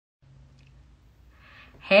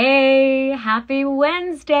Hey, happy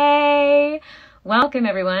Wednesday! Welcome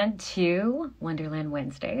everyone to Wonderland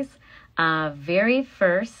Wednesdays, very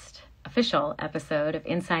first official episode of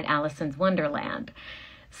Inside Alicyn's Wonderland.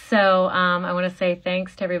 So I want to say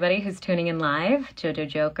thanks to everybody who's tuning in live. Jojo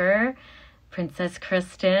Joker, Princess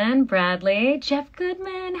Kristen, Bradley, Jeff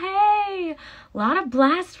Goodman, hey! A lot of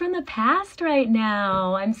blast from the past right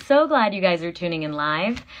now. I'm so glad you guys are tuning in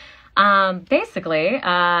live. Basically,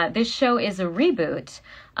 this show is a reboot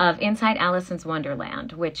of Inside Alicyn's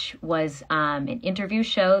Wonderland, which was an interview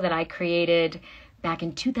show that I created back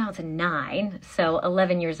in 2009, so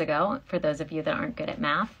 11 years ago, for those of you that aren't good at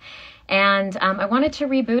math. And I wanted to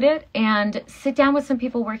reboot it and sit down with some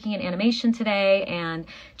people working in animation today and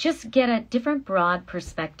just get a different broad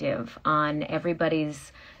perspective on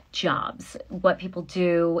everybody's jobs, what people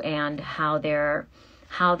do, and how their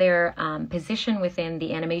position within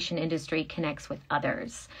the animation industry connects with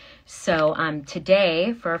others. So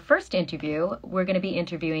today, for our first interview, we're going to be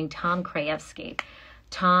interviewing Tom Krajewski.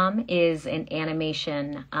 Tom is an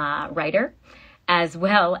animation writer, as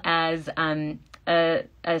well as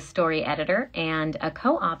a story editor and a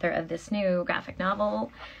co-author of this new graphic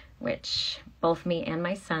novel, which both me and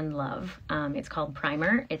my son love. It's called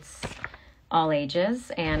Primer. It's all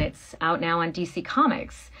ages, and it's out now on DC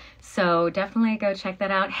Comics. So definitely go check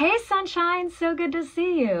that out. Hey, Sunshine, so good to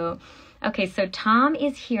see you. Okay, so Tom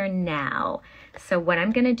is here now. So what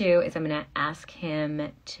I'm going to do is I'm going to ask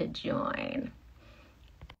him to join.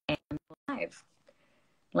 And live.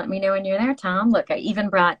 Let me know when you're there, Tom. Look, I even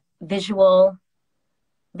brought visual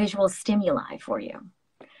stimuli for you.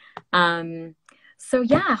 So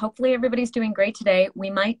yeah, hopefully everybody's doing great today.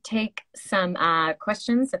 We might take some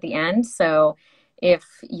questions at the end. So if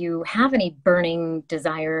you have any burning,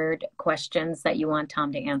 desired questions that you want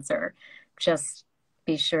Tom to answer, just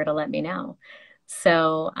be sure to let me know.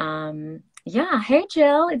 So yeah, hey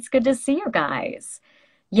Jill, it's good to see you guys.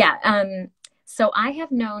 Yeah, so I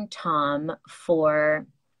have known Tom for,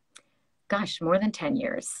 gosh, more than 10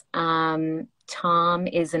 years. Tom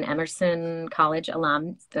is an Emerson College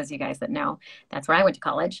alum. Those of you guys that know, that's where I went to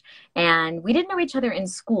college. And we didn't know each other in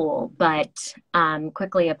school, but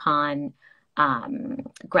quickly upon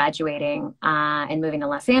graduating and moving to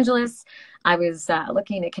Los Angeles, I was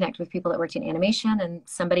looking to connect with people that worked in animation, and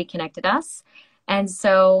somebody connected us. And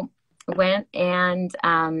so went and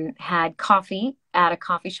had coffee at a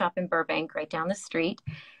coffee shop in Burbank, right down the street.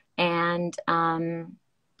 And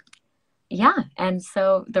yeah, and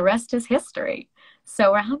so the rest is history.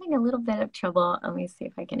 So we're having a little bit of trouble. Let me see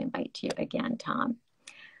if I can invite you again, Tom.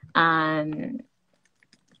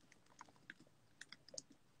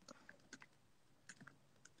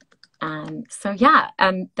 So yeah,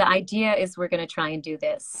 the idea is we're going to try and do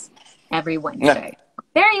this every Wednesday.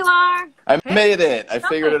 There you are. I made it. I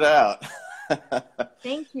figured it out.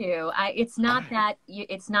 Thank you. It's not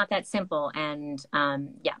that simple, and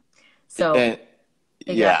yeah. So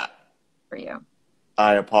yeah. For you.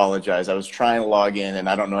 I apologize. I was trying to log in, and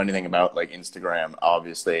I don't know anything about like Instagram,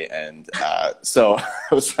 obviously, and so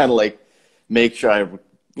I was trying to like make sure I,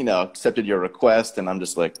 accepted your request, and I'm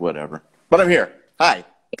just like, whatever. But I'm here. Hi.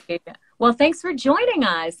 Well, thanks for joining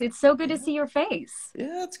us. It's so good to see your face.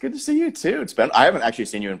 Yeah, it's good to see you too. I haven't actually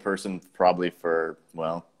seen you in person probably for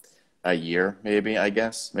a year, maybe. I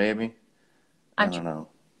guess maybe. I don't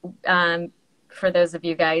know. For those of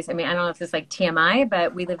you guys, I mean, I don't know if this is like TMI,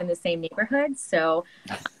 but we live in the same neighborhood. So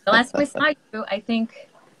the last time I saw you, I think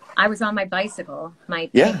I was on my bicycle, my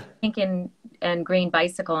pink and green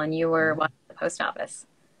bicycle, and you were watching the post office.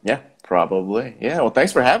 Yeah, probably. Yeah, well,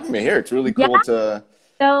 thanks for having me here. It's really cool to,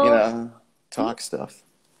 talk stuff.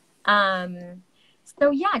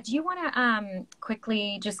 So yeah, do you want to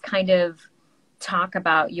quickly just kind of talk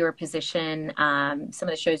about your position, some of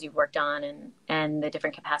the shows you've worked on, and the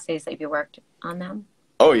different capacities that you've worked on them?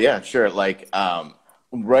 Oh yeah, sure. Like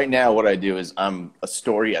right now what I do is I'm a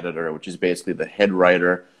story editor, which is basically the head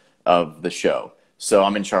writer of the show. So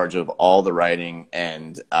I'm in charge of all the writing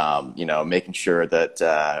and making sure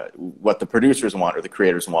that what the producers want or the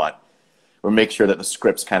creators want, or make sure that the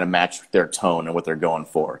scripts kind of match their tone and what they're going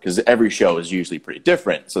for. Because every show is usually pretty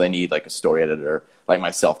different. So they need like a story editor like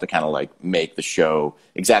myself to kind of like make the show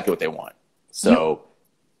exactly what they want. So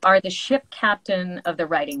you are the ship captain of the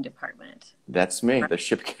writing department. That's me, the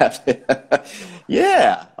ship captain.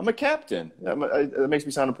 Yeah, I'm a captain. That makes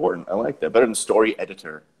me sound important. I like that. Better than story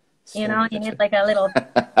editor. You need like a little...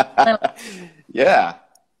 Yeah,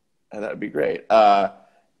 that would be great.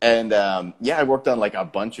 And I worked on like a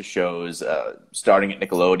bunch of shows, starting at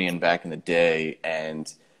Nickelodeon back in the day.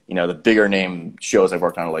 And, the bigger name shows I've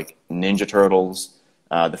worked on are like Ninja Turtles,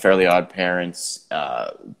 The Fairly Odd Parents,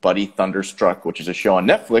 Buddy Thunderstruck, which is a show on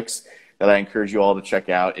Netflix that I encourage you all to check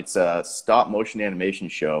out. It's a stop motion animation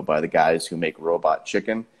show by the guys who make Robot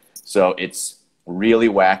Chicken. So it's really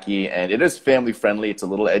wacky, and it is family friendly. It's a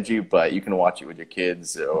little edgy, but you can watch it with your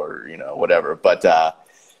kids or, you know, whatever. But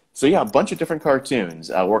so yeah, a bunch of different cartoons.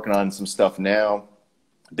 Working on some stuff now.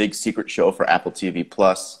 Big secret show for Apple TV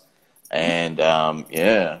Plus, and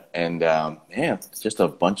yeah, just a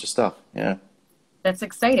bunch of stuff. Yeah, That's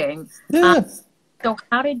exciting. yeah. So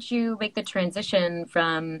how did you make the transition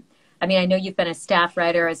from, I mean, I know you've been a staff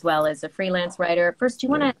writer as well as a freelance writer. First, do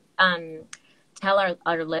you want to tell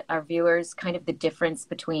our viewers kind of the difference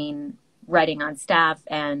between writing on staff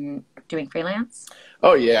and doing freelance?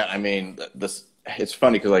 Oh yeah, I mean, it's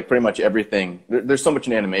funny because like pretty much everything, there's so much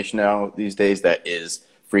in animation now these days that is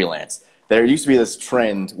freelance. There used to be this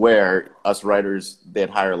trend where us writers, they'd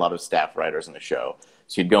hire a lot of staff writers on the show.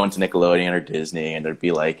 So you'd go into Nickelodeon or Disney and there'd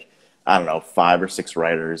be like, I don't know, 5 or 6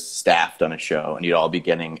 writers staffed on a show, and you'd all be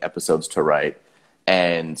getting episodes to write.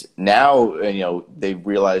 And now, you know, they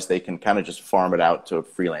realize they can kind of just farm it out to a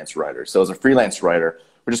freelance writer. So as a freelance writer,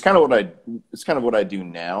 which is kind of what I do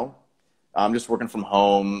now. I'm just working from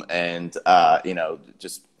home, and you know,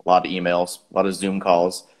 just a lot of emails, a lot of Zoom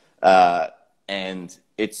calls, and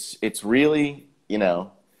it's really, you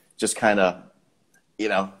know, just kind of, you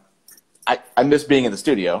know, I miss being in the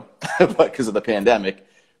studio, but because of the pandemic,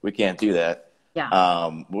 we can't do that. Yeah.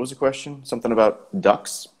 What was the question? Something about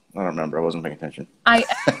ducks? I don't remember. I wasn't paying attention.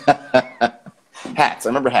 Hats. I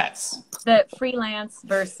remember hats. The freelance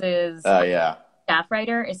versus Yeah. staff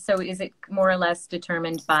writer is it more or less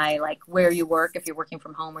determined by like where you work, if you're working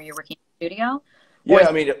from home or you're working in the studio? Or Yeah,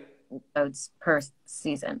 I mean, episodes per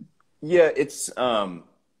season. yeah, it's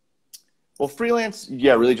well, freelance,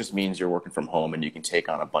 yeah, really just means you're working from home and you can take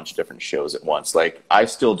on a bunch of different shows at once. Like, I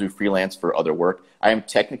still do freelance for other work. I am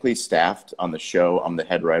technically staffed on the show I'm the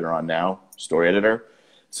head writer on now, story editor.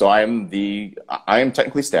 So I am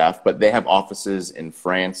technically staffed, but they have offices in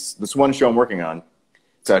France. This one show I'm working on,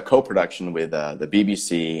 it's a co-production with the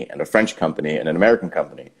BBC and a French company and an American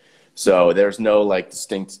company. So there's no like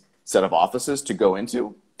distinct set of offices to go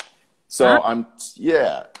into. So I'm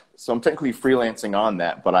technically freelancing on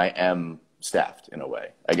that, but I am staffed in a way,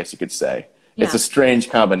 I guess you could say. Yeah. It's a strange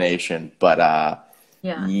combination, but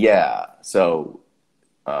yeah. So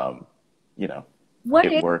you know,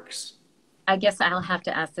 it works. I guess I'll have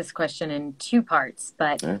to ask this question in 2 parts,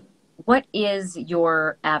 but what is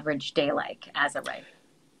your average day like as a writer?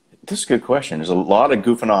 This is a good question. There's a lot of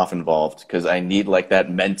goofing off involved because I need like that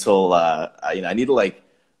mental, you know, I need to like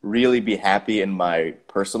really be happy in my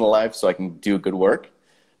personal life so I can do good work.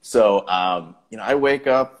 So, you know, I wake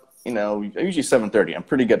up, you know, usually 7:30. I'm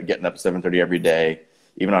pretty good at getting up at 7:30 every day,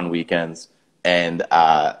 even on weekends. And,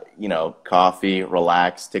 you know, coffee,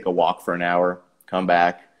 relax, take a walk for an hour, come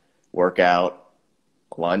back, work out,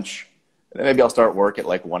 lunch. And then maybe I'll start work at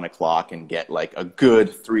like 1 o'clock and get like a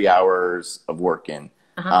good 3 hours of work in.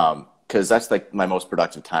 Because that's like my most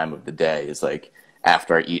productive time of the day is like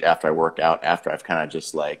after I eat, after I work out, after I've kind of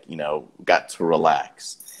just like, you know, got to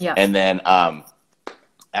relax. Yeah. And then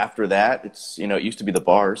after that, it's, you know, it used to be the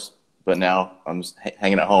bars, but now I'm just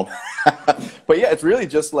hanging at home. But yeah, it's really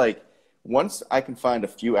just like once I can find a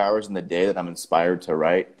few hours in the day that I'm inspired to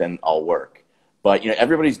write, then I'll work. But, you know,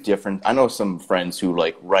 everybody's different. I know some friends who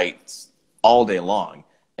like write all day long.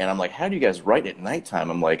 And I'm like, how do you guys write at nighttime?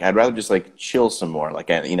 I'm like, I'd rather just like chill some more, like,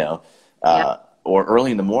 you know, or early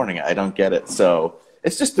in the morning. I don't get it. So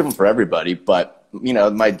it's just different for everybody. But, you know,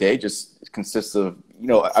 my day just consists of, you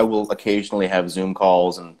know, I will occasionally have Zoom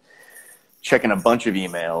calls and checking a bunch of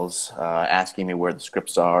emails, asking me where the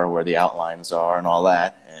scripts are, where the outlines are and all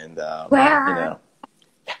that. And, you know,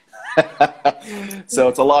 so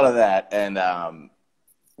it's a lot of that. And,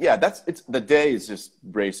 yeah, the day is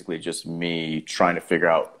just basically just me trying to figure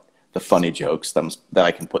out the funny jokes that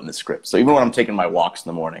I can put in the script. So even when I'm taking my walks in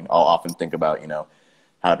the morning, I'll often think about, you know,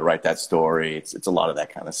 how to write that story. It's a lot of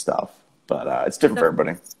that kind of stuff, but it's different for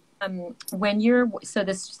everybody.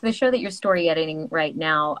 The show that you're story editing right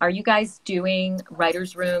now, are you guys doing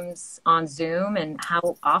writers' rooms on Zoom, and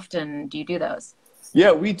how often do you do those?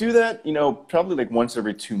 Yeah, we do that, you know, probably like once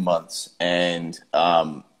every 2 months, and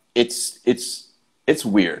it's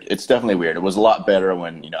weird. It's definitely weird. It was a lot better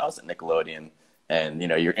when, you know, I was at Nickelodeon and, you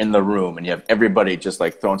know, you're in the room and you have everybody just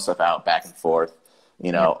like throwing stuff out back and forth,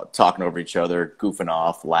 you know, talking over each other, goofing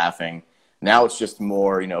off, laughing. Now it's just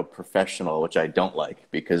more, you know, professional, which I don't like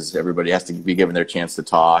because everybody has to be given their chance to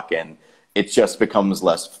talk and it just becomes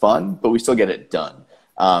less fun, but we still get it done.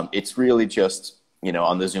 It's really just, you know,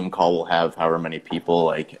 on the Zoom call, we'll have however many people,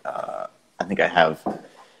 like, I think I have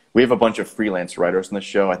we have a bunch of freelance writers on the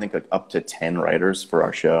show. I think like up to 10 writers for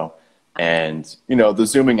our show. And, you know, the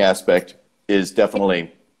Zooming aspect is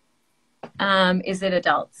definitely... Is it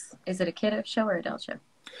adults? Is it a kid show or adult show?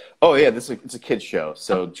 Oh, yeah, it's a kid's show.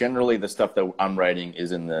 So generally the stuff that I'm writing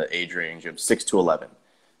is in the age range of 6 to 11.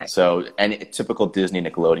 Okay. So any typical Disney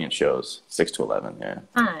Nickelodeon shows, 6 to 11, yeah.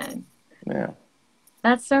 Fun. Yeah.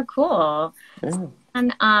 That's so cool. Yeah.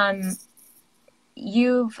 And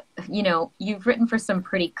you've written for some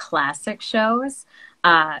pretty classic shows.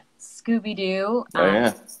 Scooby Doo. Oh,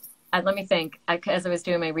 yeah. Let me think. As I was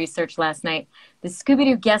doing my research last night, the Scooby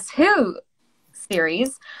Doo Guess Who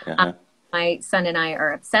series. Uh-huh. My son and I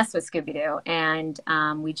are obsessed with Scooby Doo, and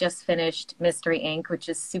we just finished Mystery Inc., which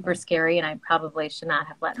is super scary, and I probably should not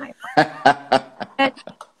have let my it,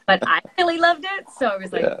 but I really loved it, so I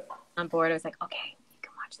was like on board. I was like, okay, you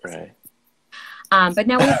can watch this. Right. But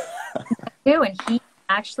now we do, and he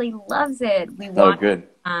actually loves it. We watched good.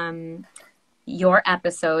 Your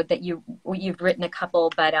episode that you've written a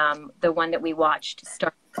couple, but the one that we watched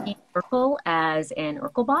starred Steve Urkel as an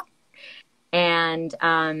Urkelbot. And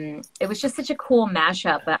it was just such a cool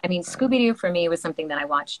mashup. I mean, Scooby-Doo for me was something that I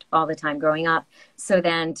watched all the time growing up. So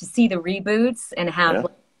then to see the reboots and have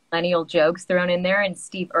millennial jokes thrown in there and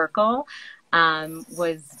Steve Urkel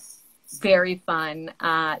was very fun.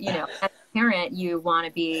 You know, as a parent, you want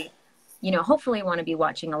to be, you know, hopefully want to be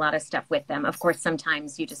watching a lot of stuff with them. Of course,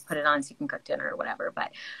 sometimes you just put it on so you can cook dinner or whatever.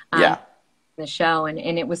 But the show, and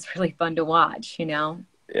it was really fun to watch, you know.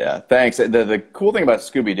 Yeah, thanks. The cool thing about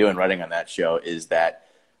Scooby-Doo and writing on that show is that,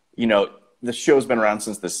 you know, the show's been around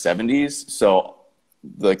since the 70s, so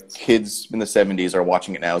the kids in the 70s are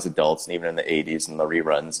watching it now as adults, and even in the 80s and the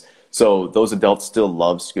reruns. So those adults still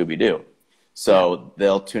love Scooby-Doo. So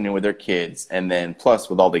they'll tune in with their kids, and then plus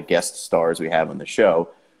with all the guest stars we have on the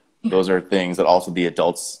show, those are things that also the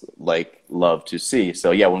adults love to see.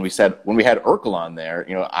 So yeah, when we had Urkel on there,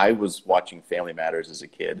 you know, I was watching Family Matters as a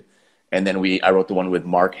kid. And then I wrote the one with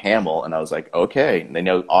Mark Hamill, and I was like, okay. And they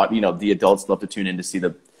know, you know, the adults love to tune in to see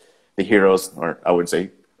the heroes, or I would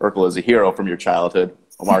say Urkel is a hero from your childhood.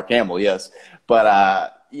 Mark Hamill, yes.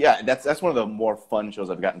 But yeah, that's one of the more fun shows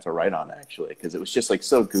I've gotten to write on, actually, because it was just like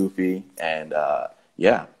so goofy and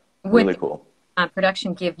yeah, really cool.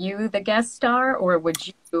 Production give you the guest star, or would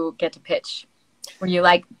you get to pitch? Were you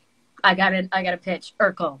like, I got to pitch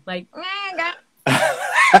Urkel, like,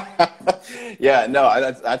 Yeah,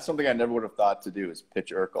 no, that's something I never would have thought to do, is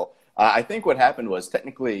pitch Urkel. I think what happened was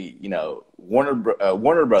technically, you know,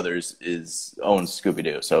 Warner Brothers owns Scooby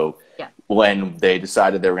Doo. So when they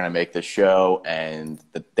decided they were going to make this show and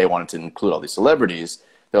that they wanted to include all these celebrities,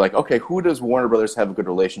 they're like, okay, who does Warner Brothers have a good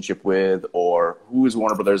relationship with, or who is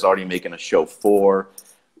Warner Brothers already making a show for?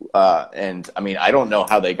 And I mean, I don't know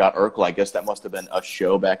how they got Urkel. I guess that must have been a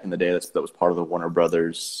show back in the day that was part of the Warner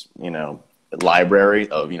Brothers, you know, library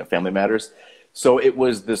of, you know, Family Matters. So it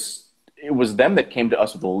was them that came to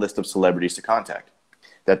us with a list of celebrities to contact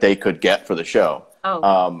that they could get for the show.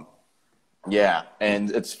 Yeah, and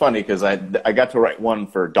it's funny because I got to write one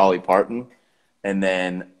for Dolly Parton, and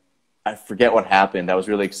then I forget what happened. I was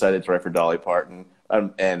really excited to write for Dolly Parton,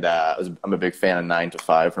 and I'm a big fan of 9 to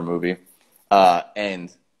 5, her movie,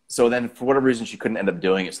 and so then for whatever reason she couldn't end up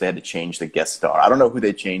doing it, so they had to change the guest star. I don't know who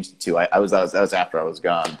they changed it to. That was after I was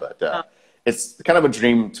gone, but it's kind of a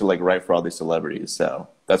dream to write for all these celebrities, so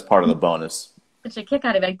that's part of the bonus. Such a kick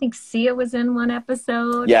out of it. I think Sia was in one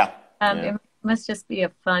episode. Yeah. It must just be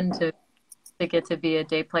fun to get to be a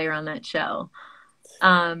day player on that show.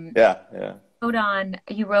 You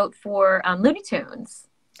wrote for Looney Tunes.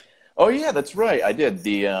 Oh yeah, that's right. I did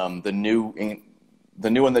the new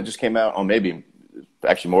one that just came out. Oh, maybe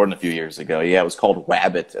actually more than a few years ago. Yeah, it was called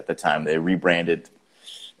Wabbit at the time. They rebranded,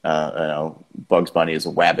 Bugs Bunny as a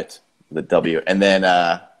Wabbit, the W, and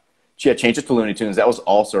then changed it to Looney Tunes. That was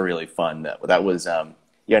also really fun. That was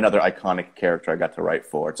another iconic character I got to write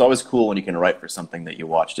for. It's always cool when you can write for something that you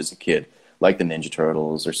watched as a kid, like the Ninja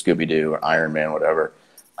Turtles or Scooby Doo or Iron Man, whatever.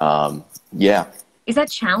 Yeah. Is that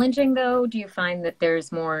challenging though? Do you find that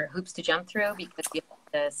there's more hoops to jump through because you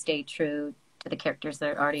have to stay true to the characters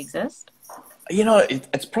that already exist? You know,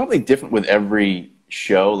 it's probably different with every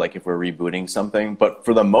show, like if we're rebooting something. But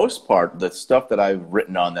for the most part, the stuff that I've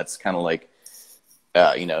written on that's kind of like,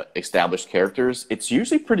 established characters, it's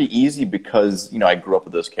usually pretty easy because, I grew up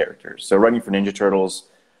with those characters. So writing for Ninja Turtles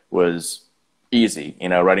was easy.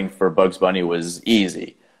 Writing for Bugs Bunny was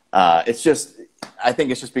easy. I think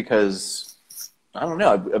it's just because, I don't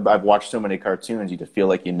know, I've watched so many cartoons, you just feel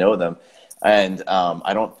like you know them. And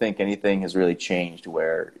I don't think anything has really changed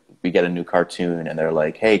where we get a new cartoon and they're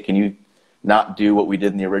like, hey, can you not do what we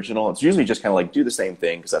did in the original? It's usually just kind of like do the same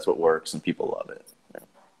thing because that's what works and people love it.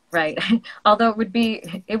 Right. Although it would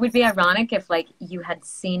be ironic if like you had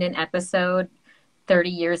seen an episode 30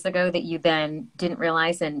 years ago that you then didn't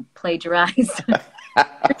realize and plagiarized.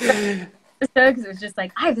 Because it was just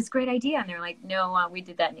like, I have this great idea. And they're like, no, we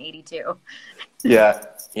did that in 82. Yeah.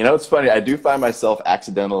 You know, it's funny. I do find myself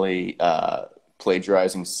accidentally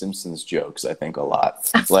plagiarizing Simpsons jokes, I think, a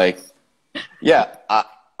lot. Like, yeah,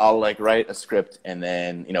 I'll like write a script and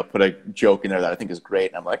then, you know, put a joke in there that I think is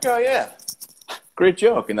great. And I'm like, oh, yeah, great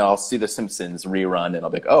joke. And then I'll see the Simpsons rerun and I'll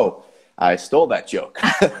be like, oh, I stole that joke.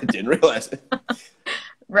 I didn't realize it.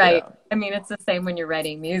 Right. Yeah. I mean, it's the same when you're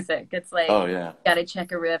writing music. It's like, Oh, yeah. you got to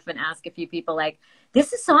check a riff and ask a few people like,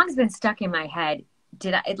 this song's been stuck in my head.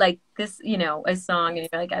 Did I like this, you know, a song? And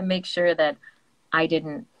you're like, I make sure that I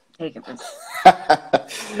didn't take it.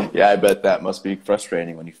 Yeah, I bet that must be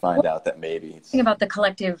frustrating when you find out that maybe it's... Think about the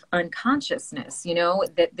collective unconsciousness, you know,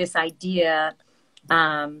 that this idea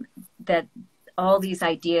that all these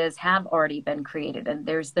ideas have already been created, and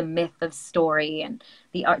there's the myth of story, and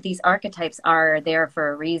these archetypes are there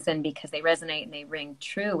for a reason because they resonate and they ring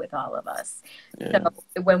true with all of us. Yeah.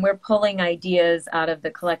 So when we're pulling ideas out of the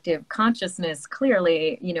collective consciousness,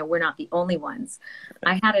 clearly, you know, we're not the only ones.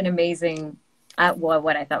 I had an amazing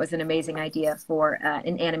what I thought was an amazing idea for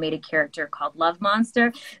an animated character called Love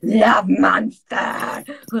Monster, who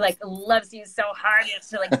like loves you so hard it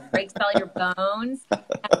like breaks all your bones.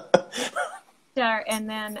 And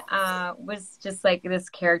then was just like this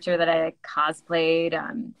character that I cosplayed,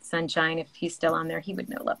 Sunshine. If he's still on there, he would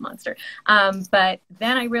know Love Monster. But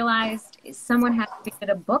then I realized someone had created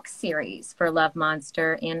a book series for Love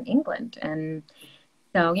Monster in England, and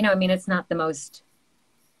so you know, I mean, it's not the most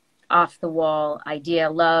off the wall idea.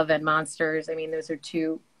 Love and monsters, I mean, those are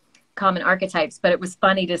two common archetypes, but it was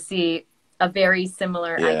funny to see a very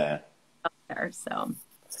similar idea out there. So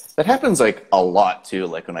that happens like a lot too,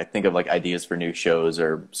 like when I think of like ideas for new shows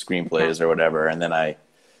or screenplays or whatever, and then I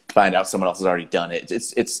find out someone else has already done it.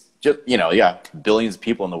 It's just, you know, yeah, billions of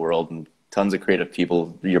people in the world and tons of creative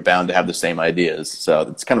people, you're bound to have the same ideas, so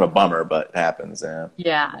it's kind of a bummer, but it happens.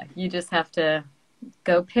 Yeah, you just have to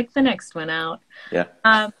go pick the next one out.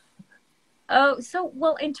 Yeah. Oh, so,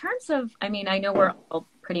 well, in terms of, I mean, I know we're all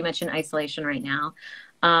pretty much in isolation right now,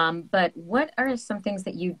 but what are some things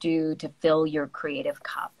that you do to fill your creative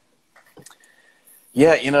cup?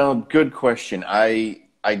 Yeah, you know, good question. I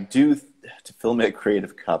do to fill my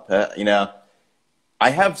creative cup. You know, I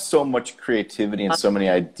have so much creativity and so many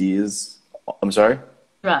ideas. I'm sorry?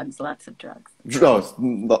 Drugs, lots of drugs.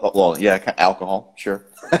 Oh, well, yeah, alcohol, sure.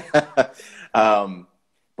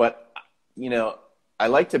 But, you know, I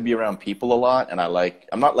like to be around people a lot, and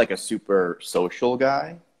I'm not like a super social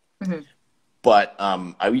guy, but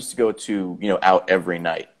I used to go to, you know, out every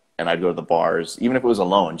night, and I'd go to the bars, even if it was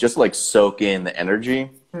alone, just to like soak in the energy.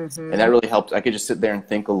 And that really helped. I could just sit there and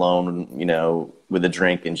think alone, you know, with a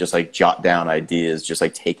drink and just like jot down ideas, just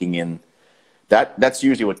like taking in that's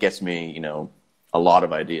usually what gets me, you know, a lot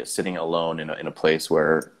of ideas, sitting alone in a place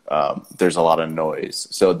where there's a lot of noise.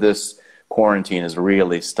 So this quarantine has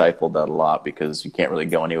really stifled that a lot because you can't really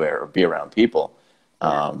go anywhere or be around people.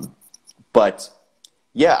 But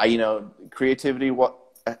yeah, you know, creativity,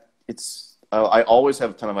 I always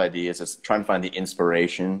have a ton of ideas. It's trying to find the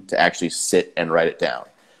inspiration to actually sit and write it down.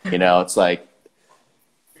 You know, it's like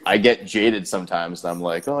I get jaded sometimes. I'm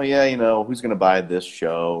like, oh yeah, you know, who's going to buy this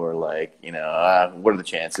show? Or like, you know, what are the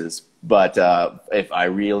chances? But if I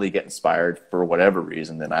really get inspired for whatever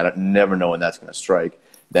reason, then I never know when that's going to strike.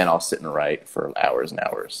 Then I'll sit and write for hours and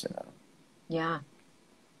hours. You know. Yeah,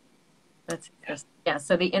 that's interesting. Yeah,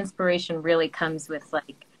 so the inspiration really comes with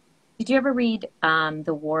like. Did you ever read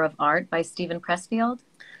The War of Art by Stephen Pressfield?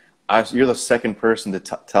 You're the second person to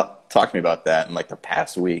talk to me about that in like the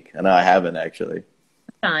past week, and I haven't actually.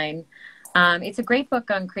 Fine. It's a great book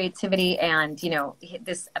on creativity and, you know,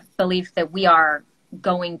 this belief that we are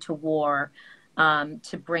going to war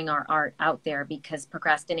to bring our art out there because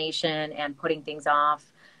procrastination and putting things off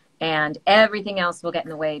and everything else will get in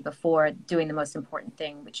the way before doing the most important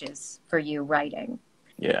thing, which is for you writing.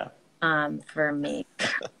 Yeah. For me.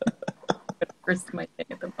 First my thing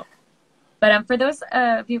at the moment. But for those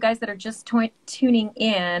of you guys that are just tuning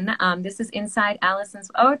in, this is Inside Alicyn's.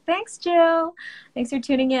 Oh, thanks, Jill. Thanks for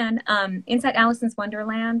tuning in. Inside Alicyn's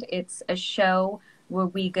Wonderland. It's a show where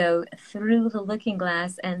we go through the looking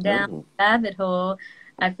glass and down the rabbit hole.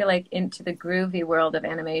 I feel like into the groovy world of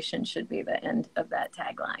animation should be the end of that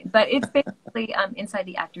tagline. But it's basically inside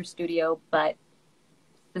the actor's studio, but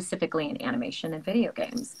specifically in animation and video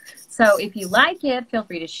games. So if you like it, feel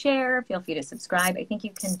free to share, feel free to subscribe. I think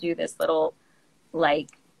you can do this little,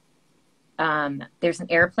 like, there's an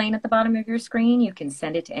airplane at the bottom of your screen. You can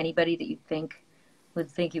send it to anybody that you think would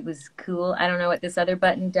think it was cool. I don't know what this other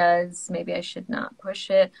button does. Maybe I should not push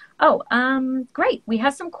it. Oh, great. We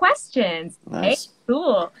have some questions. Hey, Nice.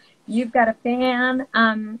 cool. You've got a fan.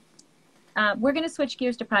 We're going to switch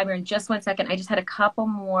gears to primer in just 1 second. I just had a couple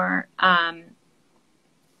more.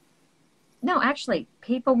 No, actually,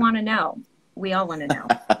 people want to know. We all want to know.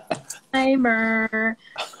 Primer.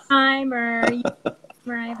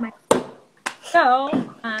 Where I have my. So,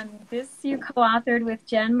 this you co-authored with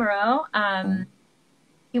Jen Moreau.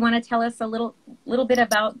 You want to tell us a little bit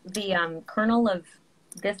about the kernel of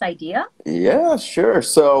this idea? Yeah, sure.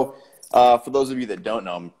 So, for those of you that don't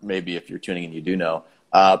know, maybe if you're tuning in, you do know,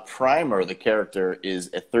 Primer, the character, is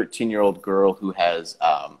a 13-year-old girl who has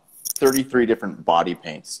 33 different body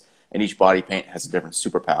paints, and each body paint has a different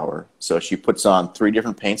superpower. So she puts on 3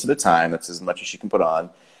 different paints at a time. That's as much as she can put on,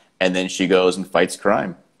 and then she goes and fights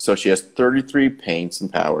crime. So she has 33 paints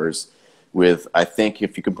and powers. With, I think,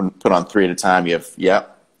 if you can put on 3 at a time, you have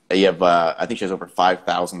I think she has over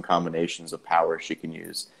 5,000 combinations of powers she can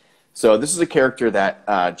use. So this is a character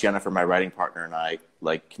that Jennifer, my writing partner, and I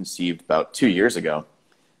conceived about 2 years ago.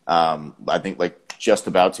 I think just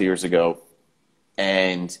about 2 years ago,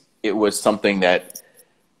 and it was something that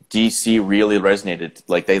DC really resonated.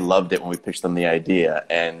 They loved it when we pitched them the idea,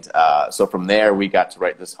 and so from there we got to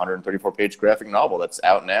write this 134-page graphic novel that's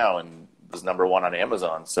out now and was #1 on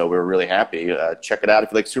Amazon. So we're really happy. Check it out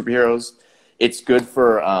if you like superheroes. It's good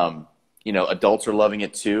for, adults are loving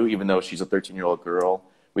it too, even though she's a 13-year-old girl.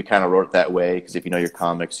 We kind of wrote it that way because if you know your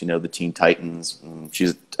comics, you know the Teen Titans. And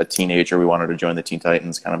she's a teenager. We want her to join the Teen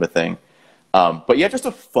Titans kind of a thing. But yeah, just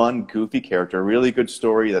a fun, goofy character. Really good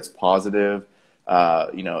story that's positive.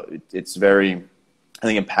 It's very, I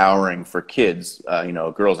think, empowering for kids,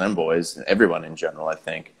 girls and boys, everyone in general, I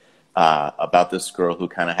think, about this girl who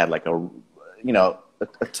kind of had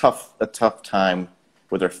a tough time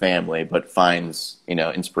with her family, but finds,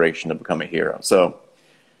 inspiration to become a hero. So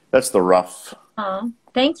that's the rough. Oh,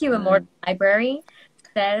 thank you. Immortal Library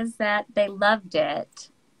says that they loved it,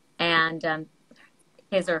 and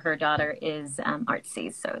his or her daughter is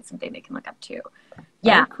artsy, so it's something they can look up to.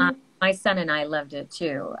 Yeah, my son and I loved it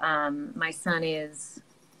too. My son is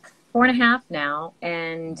 4.5 now,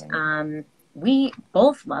 and we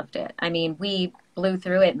both loved it. I mean, we blew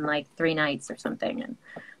through it in 3 nights or something, and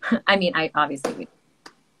I mean, obviously.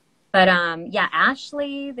 But yeah,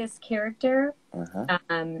 Ashley, this character,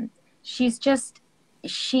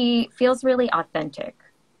 she feels really authentic.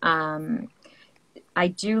 I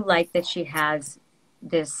do like that she has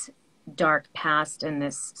this dark past and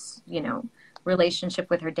this, relationship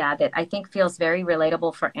with her dad that I think feels very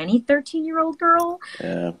relatable for any 13-year-old girl.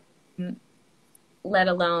 Yeah. Let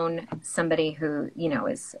alone somebody who,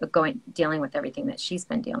 is dealing with everything that she's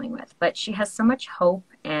been dealing with. But she has so much hope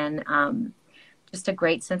and just a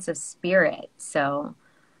great sense of spirit. So,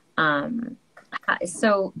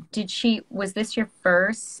 was this your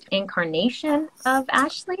first incarnation of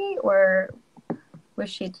Ashley, or was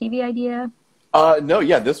she a TV idea? No,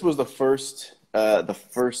 yeah, this was the first,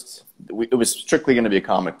 it was strictly going to be a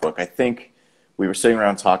comic book. I think we were sitting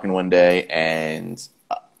around talking one day, and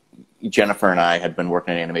Jennifer and I had been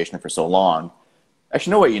working on animation for so long.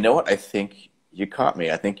 Actually, you know what? I think you caught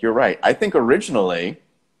me. I think you're right. I think originally,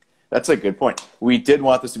 that's a good point. We did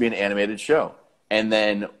want this to be an animated show. And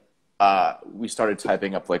then we started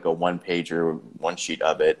typing up a 1-pager, 1 sheet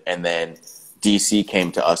of it. And then DC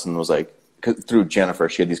came to us and was through Jennifer,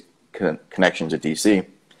 she had these connections at DC.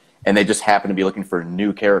 And they just happened to be looking for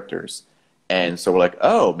new characters. And so we're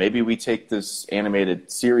oh, maybe we take this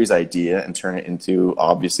animated series idea and turn it into,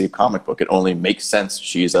 obviously, a comic book. It only makes sense.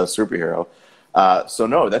 She's a superhero. So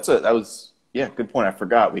no, that was, good point. I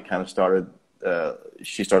forgot. We kind of started,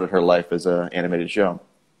 she started her life as an animated show.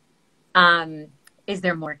 Is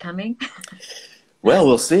there more coming? Well,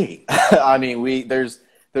 we'll see. I mean, there's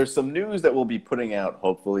some news that we'll be putting out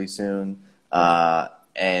hopefully soon. But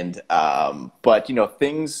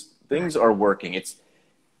things are working.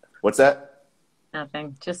 What's that?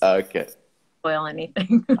 Nothing. Just okay. Spoil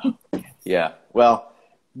anything. Yeah. Well,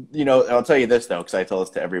 I'll tell you this though, because I tell this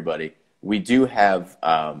to everybody. We do have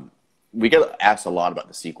we get asked a lot about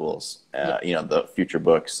the sequels, the future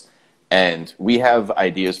books, and we have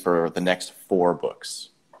ideas for the next 4 books.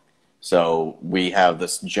 So we have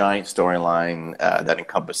this giant storyline that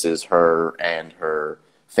encompasses her and her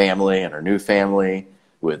family and her new family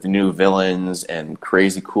with new villains and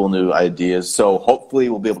crazy cool new ideas. So hopefully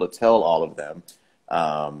we'll be able to tell all of them.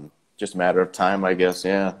 Just a matter of time, I guess.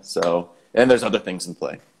 Yeah. So, and there's other things in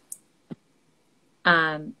play.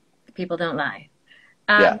 People don't lie.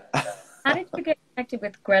 Yeah. How did you get connected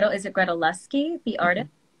with Gretel? Is it Gretel Lusky, the artist?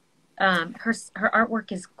 her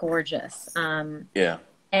artwork is gorgeous. Yeah.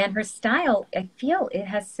 And her style, I feel it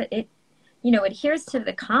has it, adheres to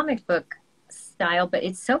the comic book style, but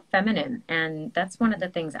it's so feminine, and that's one of the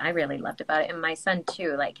things I really loved about it. And my son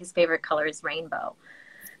too, like his favorite color is rainbow.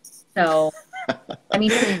 So, I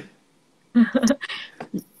mean, so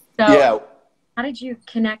Yeah. how did you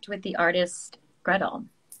connect with the artist Gretel?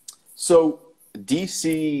 So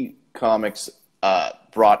DC Comics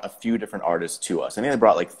brought a few different artists to us. I think they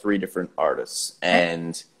brought like 3 different artists,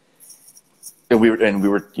 and we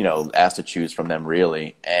were asked to choose from them,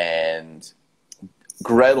 really. And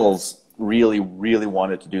Gretel's really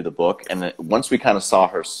wanted to do the book, and then once we kind of saw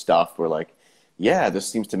her stuff, we're like, yeah, this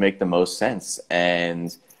seems to make the most sense.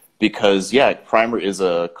 And because Primer is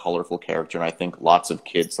a colorful character, and I think lots of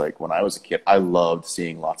kids, like when I was a kid, I loved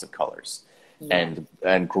seeing lots of colors. Yeah.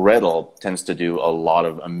 And Gretel tends to do a lot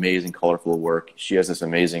of amazing colorful work. She has this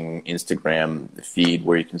amazing Instagram feed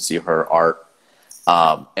where you can see her art,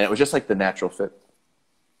 and it was just like the natural fit.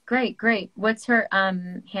 Great. What's her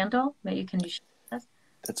handle that you can share with us?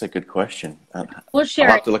 That's a good question. We'll share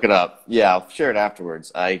I'll have to look it up. Yeah, I'll share it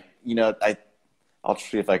afterwards. I'll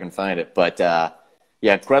see if I can find it. But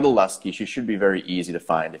Gretel Lusky, she should be very easy to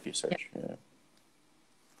find if you search. Yeah.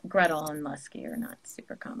 Gretel and Lusky are not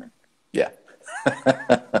super common. Yeah.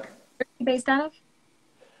 Where is she based out of?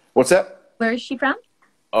 What's that? Where is she from?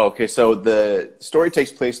 Okay, so the story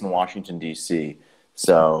takes place in Washington, D.C.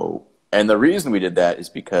 So, and the reason we did that is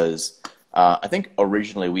because I think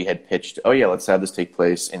originally we had pitched, let's have this take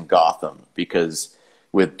place in Gotham, because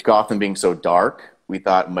with Gotham being so dark, we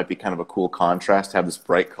thought it might be kind of a cool contrast to have this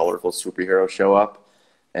bright, colorful superhero show up,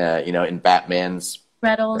 in Batman's.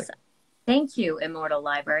 Gretel's, thank you, Immortal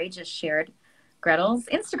Library, just shared Gretel's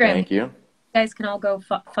Instagram. Thank you. You guys can all go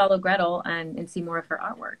follow Gretel and see more of her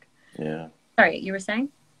artwork. Yeah. Sorry, you were saying?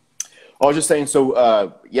 I was just saying,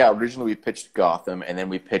 so, originally we pitched Gotham, and then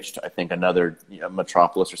we pitched, I think, another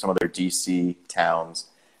Metropolis or some other DC towns.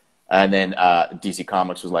 And then DC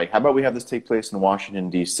Comics was like, how about we have this take place in Washington,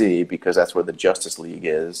 D.C., because that's where the Justice League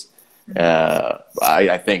is.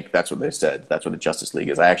 I think that's what they said. That's where the Justice League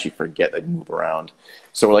is. I actually forget they move around.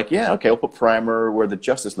 So we're like, yeah, okay, we'll put Primer where the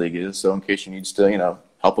Justice League is, so in case you need to,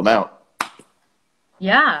 help them out.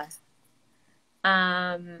 Yeah.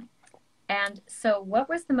 And so what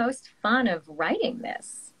was the most fun of writing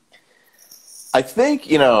this? I think,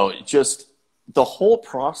 just the whole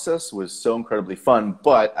process was so incredibly fun,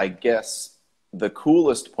 but I guess the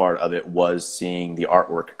coolest part of it was seeing the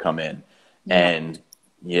artwork come in.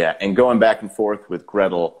 Yeah. And going back and forth with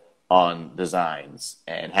Gretel on designs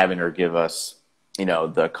and having her give us,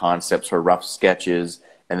 the concepts, her rough sketches,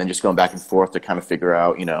 and then just going back and forth to kind of figure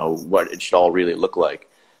out, what it should all really look like.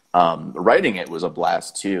 Writing it was a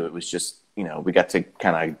blast too. It was just, we got to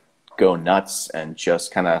kind of go nuts and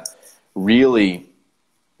just kind of really,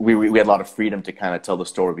 we had a lot of freedom to kind of tell the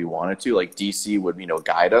story we wanted to. Like DC would,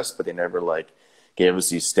 guide us, but they never gave us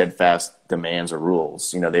these steadfast demands or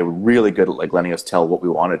rules. They were really good at letting us tell what we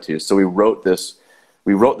wanted to. So we wrote this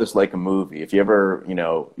like a movie. If you ever, if you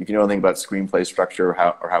know anything about screenplay structure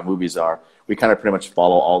or how movies are, we kind of pretty much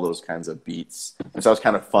follow all those kinds of beats. And so it was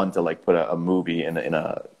kind of fun to put a movie in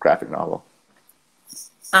a graphic novel.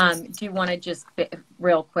 Do you want to just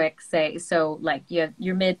real quick say, so you have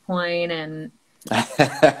your midpoint and...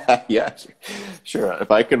 Yeah, sure.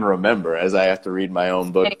 If I can remember, as I have to read my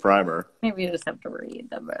own book, Primer. Maybe you just have to read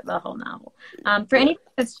the whole novel. For anybody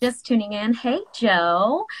that's just tuning in, hey,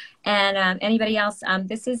 Joe, and anybody else,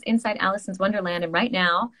 this is Inside Alicyn's Wonderland, and right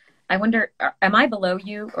now, I wonder, am I below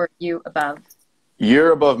you or you above?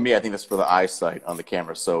 You're above me. I think that's for the eyesight on the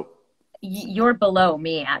camera, so... You're below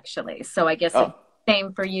me, actually, so I guess...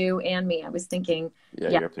 Same for you and me. I was thinking,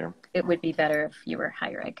 you're up there. It would be better if you were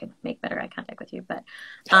higher. I could make better eye contact with you. But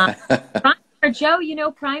Primer,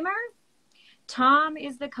 Joe, Primer? Tom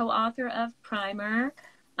is the co-author of Primer.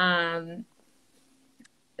 I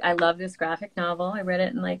love this graphic novel. I read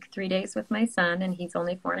it in 3 days with my son, and he's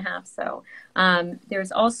only 4.5. So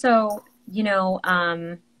there's also,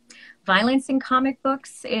 violence in comic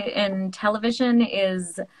books and television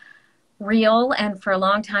is real, and for a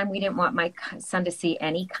long time we didn't want my son to see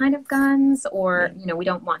any kind of guns, or we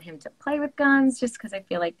don't want him to play with guns just because I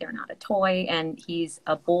feel like they're not a toy, and he's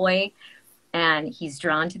a boy and he's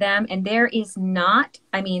drawn to them. And there is not,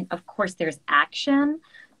 of course there's action,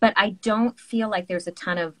 but I don't feel like there's a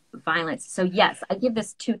ton of violence. So yes, I give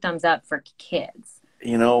this 2 thumbs up for kids.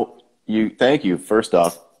 Thank you, first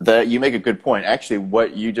off. You make a good point. Actually,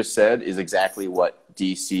 what you just said is exactly what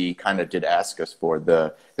DC kind of did ask us for.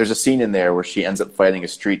 There's a scene in there where she ends up fighting a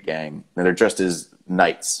street gang, and they're dressed as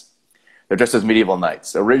knights. They're dressed as medieval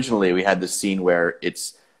knights. Originally, we had this scene where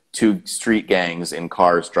it's two street gangs in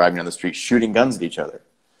cars driving down the street shooting guns at each other.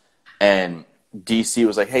 And DC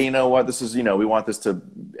was like, hey, you know what? This is, we want this to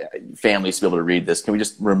families to be able to read this. Can we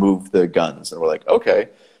just remove the guns? And we're like, okay.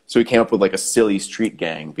 So we came up with like a silly street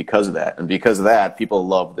gang because of that. And because of that, people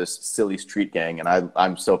love this silly street gang. And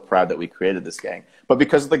I'm so proud that we created this gang. But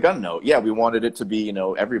because of the gun note, yeah, we wanted it to be,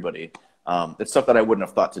 everybody. It's stuff that I wouldn't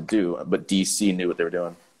have thought to do, but DC knew what they were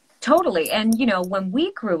doing. Totally. And, when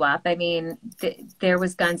we grew up, I mean, there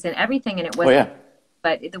was guns and everything, and it was,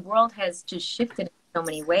 but the world has just shifted in so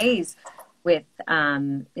many ways with,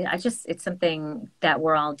 it's something that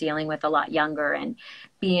we're all dealing with a lot younger and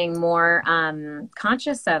being more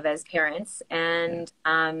conscious of as parents. And,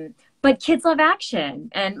 but kids love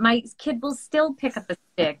action, and my kid will still pick up a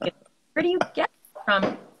stick. Where do you get it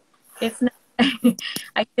from? It's not,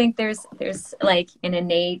 I think there's like an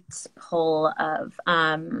innate pull of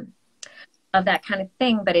that kind of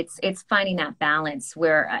thing, but it's finding that balance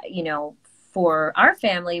where, for our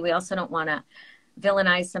family, we also don't want to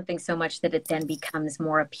villainize something so much that it then becomes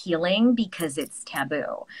more appealing because it's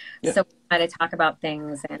taboo. Yeah. So we try to talk about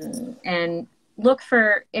things and look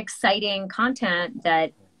for exciting content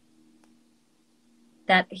that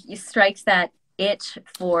strikes that itch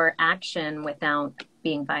for action without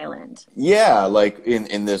being violent. Yeah, like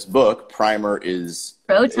in this book, Primer is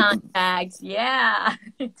proton tags. Yeah.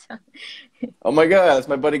 Oh my God, that's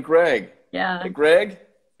my buddy Greg. Yeah. Hey, Greg.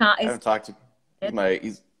 I haven't talked to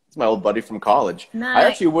he's my old buddy from college.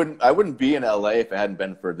 Nice. I wouldn't be in LA if it hadn't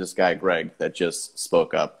been for this guy Greg that just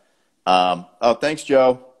spoke up. Oh, thanks,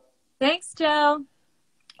 Joe. Thanks, Joe.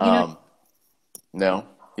 No,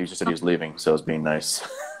 he just said he was leaving, so it was being nice.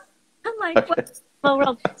 I'm like, okay. What?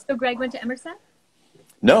 Well, so Greg went to Emerson?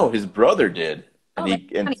 No, his brother did. Oh,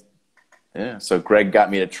 yeah, so Greg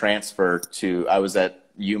got me to transfer I was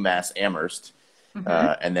at UMass Amherst,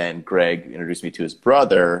 and then Greg introduced me to his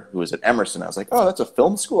brother, who was at Emerson. I was like, oh, that's a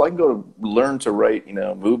film school. I can go to learn to write,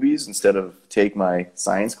 movies instead of take my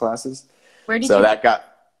science classes. What's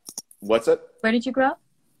it? Where did you grow up?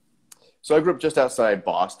 So I grew up just outside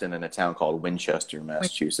Boston in a town called Winchester,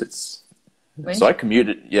 Massachusetts. So I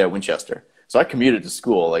commuted, Winchester. So I commuted to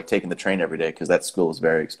school, like taking the train every day because that school was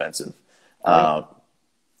very expensive. No.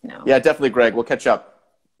 Yeah, definitely, Greg. We'll catch up.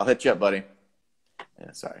 I'll hit you up, buddy.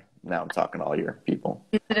 Yeah, sorry. Now I'm talking to all your people.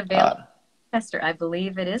 Is it available? Chester, I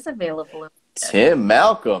believe it is available. Tim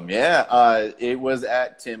Malcolm, yeah. It was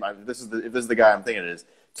at Tim. If this is the guy I'm thinking it is.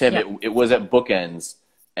 Tim, yeah. It was at Bookends,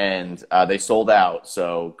 and they sold out.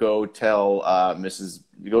 So go tell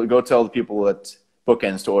go tell the people at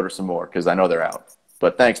Bookends to order some more because I know they're out.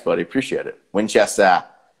 But thanks, buddy. Appreciate it. Winchester.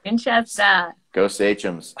 Go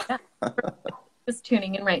Sachems. Yeah. Just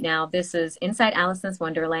tuning in right now. This is Inside Alicyn's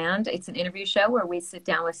Wonderland. It's an interview show where we sit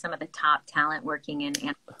down with some of the top talent working in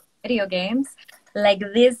video games, like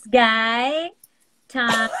this guy,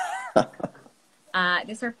 Tom.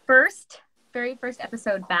 This is our very first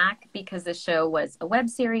episode back because the show was a web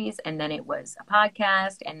series and then it was a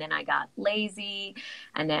podcast and then I got lazy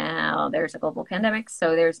and now there's a global pandemic,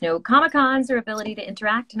 so there's no Comic-Cons or ability to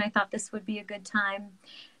interact, and I thought this would be a good time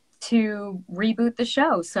to reboot the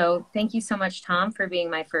show. So thank you so much, Tom, for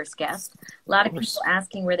being my first guest. A lot of people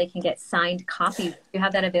asking where they can get signed copies. Do you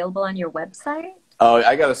have that available on your website? Oh,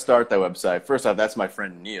 I got to start that website. First off, that's my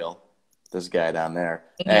friend Neil, this guy down there.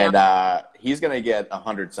 Yeah. And he's going to get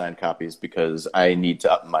 100 signed copies because I need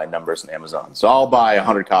to up my numbers on Amazon. So I'll buy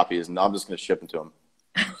 100 copies and I'm just going to ship them to him.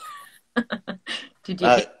 Did you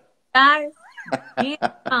guys? He's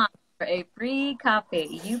on for a free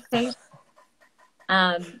copy. You pay.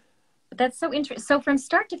 That's so interesting. So from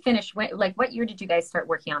start to finish, what year did you guys start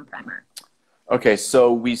working on Primer? Okay,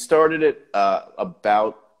 so we started it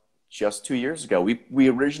about just 2 years ago. We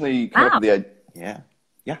originally came up with the idea.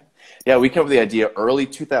 We came up with the idea early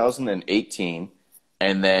 2018,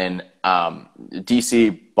 and then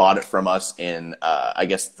DC bought it from us in I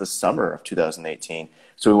guess the summer of 2018.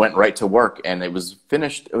 So we went right to work, and it was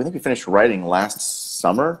finished. I think we finished writing last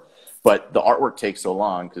summer, but the artwork takes so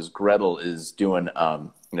long because Gretel is doing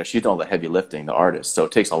she's doing all the heavy lifting, the artist. So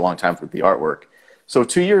it takes a long time for the artwork. So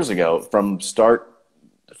 2 years ago, from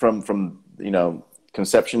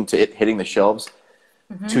conception to it hitting the shelves,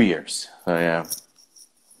 2 years. So yeah.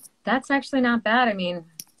 That's actually not bad. I mean,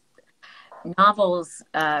 novels,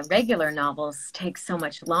 regular novels take so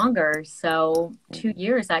much longer. So 2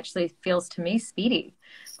 years actually feels to me speedy.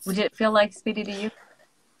 Would it feel like speedy to you?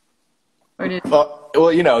 Or did...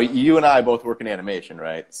 Well, you and I both work in animation,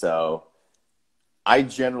 right? So I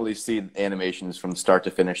generally see animations from start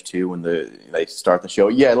to finish too when they start the show.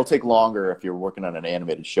 Yeah, it'll take longer if you're working on an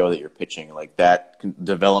animated show that you're pitching. Like that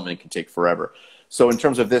development can take forever. So in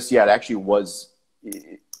terms of this, yeah, it actually was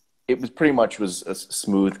it was pretty much was a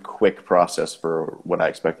smooth, quick process for what I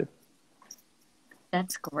expected.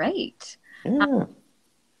 That's great. Yeah.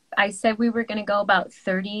 I said we were going to go about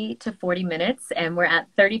 30 to 40 minutes, and we're at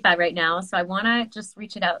 35 right now. So I want to just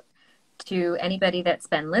reach it out to anybody that's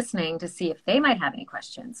been listening to see if they might have any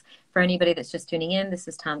questions. For anybody that's just tuning in, this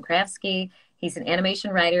is Tom Krajewski. He's an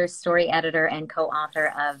animation writer, story editor, and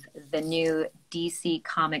co-author of the new DC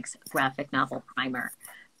Comics graphic novel Primer.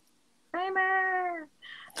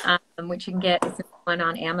 Which you can get one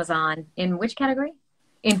on Amazon. In which category?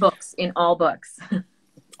 In books, in all books.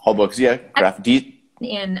 All books, yeah.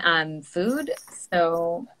 In food,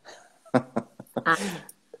 so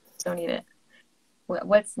don't eat it.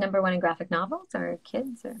 What's number one in graphic novels or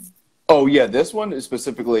kids? Or? Oh, yeah, this one is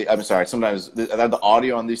specifically, I'm sorry, sometimes the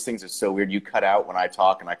audio on these things is so weird. You cut out when I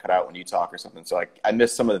talk and I cut out when you talk or something. So I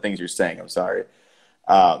missed some of the things you're saying. I'm sorry.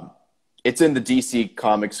 It's in the DC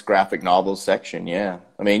Comics graphic novels section, yeah.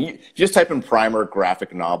 I mean, you just type in Primer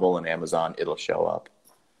graphic novel in Amazon, it'll show up.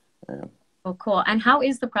 Yeah. Oh, cool. And how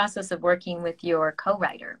is the process of working with your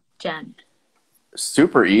co-writer, Jen?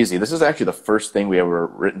 Super easy. This is actually the first thing we ever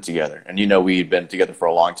written together. And we'd been together for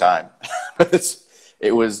a long time.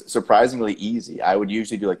 It was surprisingly easy. I would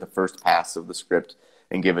usually do like the first pass of the script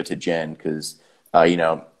and give it to Jen because,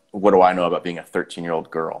 what do I know about being a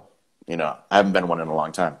 13-year-old girl? I haven't been one in a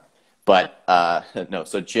long time. But no,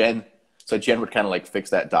 so Jen would kind of like fix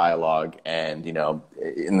that dialogue, and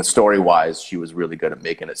in the story wise, she was really good at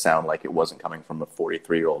making it sound like it wasn't coming from a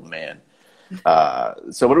 43-year-old man. But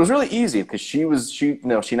it was really easy because she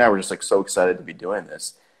and I were just like so excited to be doing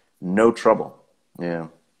this. No trouble. Yeah.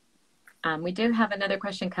 We do have another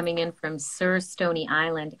question coming in from Sir Stony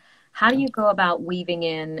Island. How do you go about weaving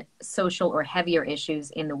in social or heavier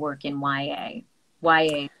issues in the work in YA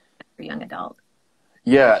for young adult?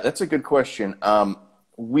 Yeah, that's a good question.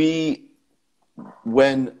 We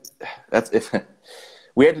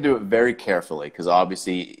had to do it very carefully because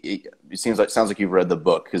obviously it sounds like you've read the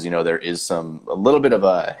book because there is a little bit of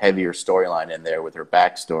a heavier storyline in there with her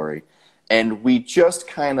backstory, and we just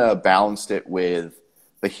kind of balanced it with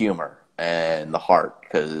the humor and the heart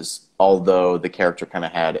because although the character kind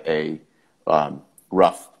of had a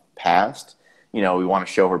rough past, we want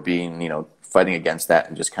to show her being fighting against that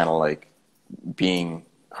and just kind of like being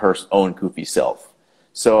her own goofy self.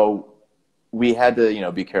 So we had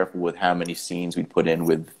to, be careful with how many scenes we'd put in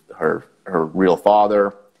with her real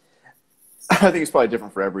father. I think it's probably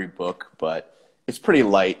different for every book, but it's pretty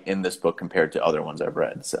light in this book compared to other ones I've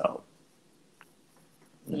read. So,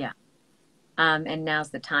 yeah. And now's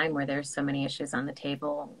the time where there's so many issues on the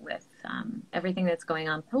table with everything that's going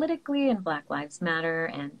on politically and Black Lives Matter.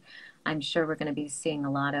 And I'm sure we're going to be seeing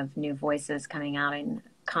a lot of new voices coming out in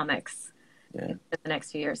comics in the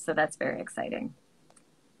next few years. So that's very exciting.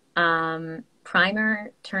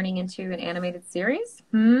 Primer turning into an animated series?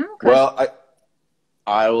 Well,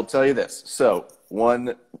 I will tell you this. So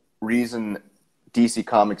one reason DC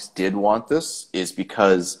Comics did want this is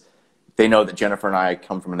because they know that Jennifer and I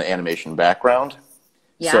come from an animation background.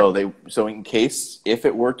 Yeah. So in case if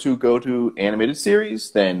it were to go to animated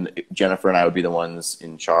series, then Jennifer and I would be the ones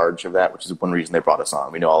in charge of that, which is one reason they brought us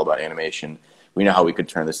on. We know all about animation. We know how we could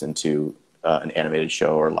turn this into an animated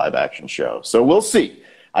show or live action show. So we'll see.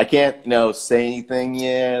 I can't, say anything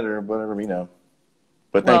yet or whatever,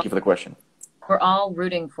 But thank you for the question. We're all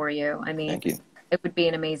rooting for you. I mean, thank you. It would be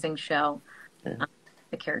an amazing show. Yeah.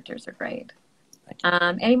 The characters are great.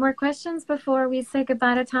 Thank Any more questions before we say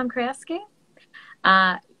goodbye to Tom Krajewski?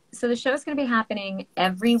 So the show is going to be happening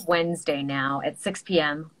every Wednesday now at 6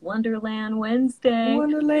 p.m. Wonderland Wednesday.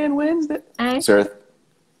 Wonderland Wednesday. And, Sir.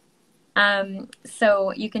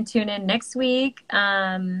 So you can tune in next week.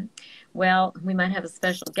 Well, we might have a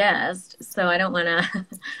special guest, so I don't want to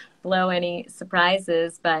blow any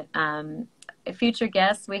surprises, but future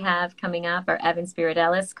guests we have coming up are Evan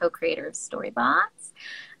Spiridellis, co-creator of Storybots.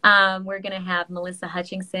 We're going to have Melissa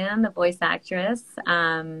Hutchinson, the voice actress.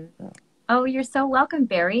 Oh, you're so welcome,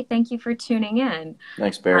 Barry. Thank you for tuning in.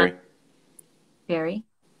 Thanks, Barry. Barry?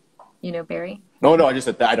 You know Barry? No, I just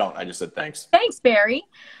said I don't. I just said thanks. Thanks, Barry.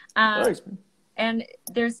 Thanks. And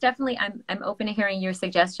there's definitely, I'm open to hearing your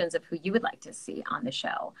suggestions of who you would like to see on the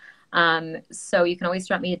show. So you can always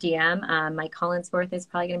drop me a DM. Mike Collinsworth is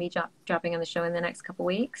probably going to be dropping on the show in the next couple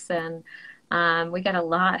weeks. And we have a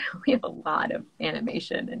lot of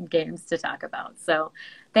animation and games to talk about. So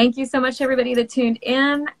thank you so much, everybody that tuned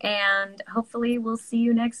in. And hopefully we'll see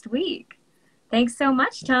you next week. Thanks so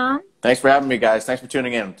much, Tom. Thanks for having me, guys. Thanks for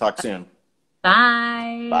tuning in. Talk soon.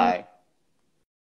 Bye. Bye.